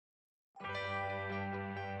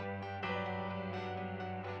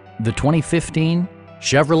The 2015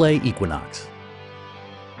 Chevrolet Equinox.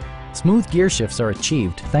 Smooth gear shifts are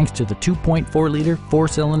achieved thanks to the 2.4-liter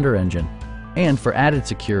four-cylinder engine. And for added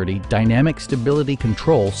security, dynamic stability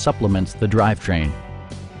control supplements the drivetrain.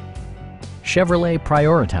 Chevrolet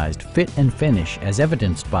prioritized fit and finish as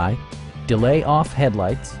evidenced by delay-off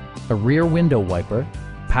headlights, a rear window wiper,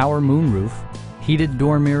 power moonroof, heated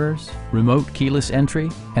door mirrors, remote keyless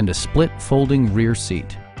entry, and a split folding rear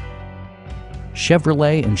seat.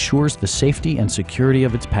 Chevrolet ensures the safety and security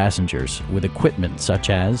of its passengers with equipment such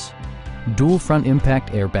as dual front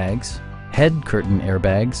impact airbags, head curtain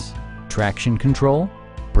airbags, traction control,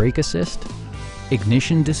 brake assist,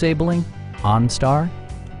 ignition disabling, OnStar,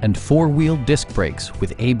 and four-wheel disc brakes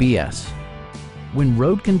with ABS. When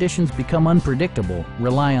road conditions become unpredictable,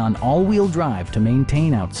 rely on all-wheel drive to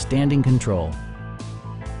maintain outstanding control.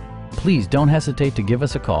 Please don't hesitate to give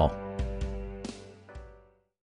us a call.